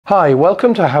Hi,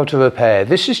 welcome to How to Repair.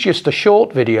 This is just a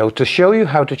short video to show you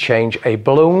how to change a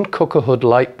blown cooker hood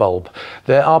light bulb.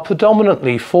 There are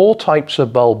predominantly four types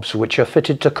of bulbs which are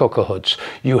fitted to cooker hoods.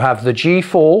 You have the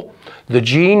G4, the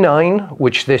G9,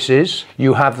 which this is,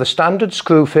 you have the standard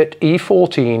screw fit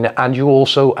E14, and you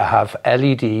also have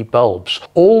LED bulbs.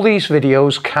 All these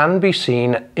videos can be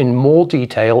seen in more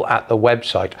detail at the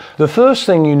website. The first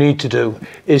thing you need to do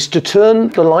is to turn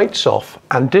the lights off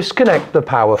and disconnect the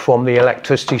power from the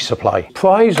electricity supply.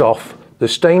 Prise off the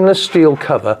stainless steel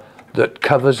cover that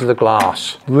covers the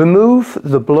glass. Remove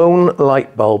the blown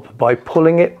light bulb by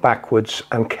pulling it backwards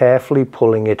and carefully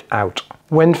pulling it out.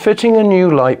 When fitting a new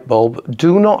light bulb,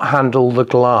 do not handle the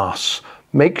glass.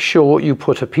 Make sure you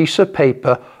put a piece of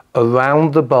paper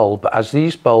around the bulb, as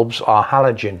these bulbs are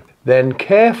halogen. Then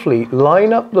carefully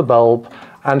line up the bulb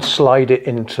and slide it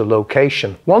into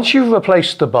location. Once you've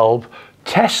replaced the bulb,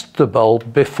 test the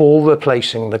bulb before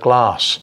replacing the glass.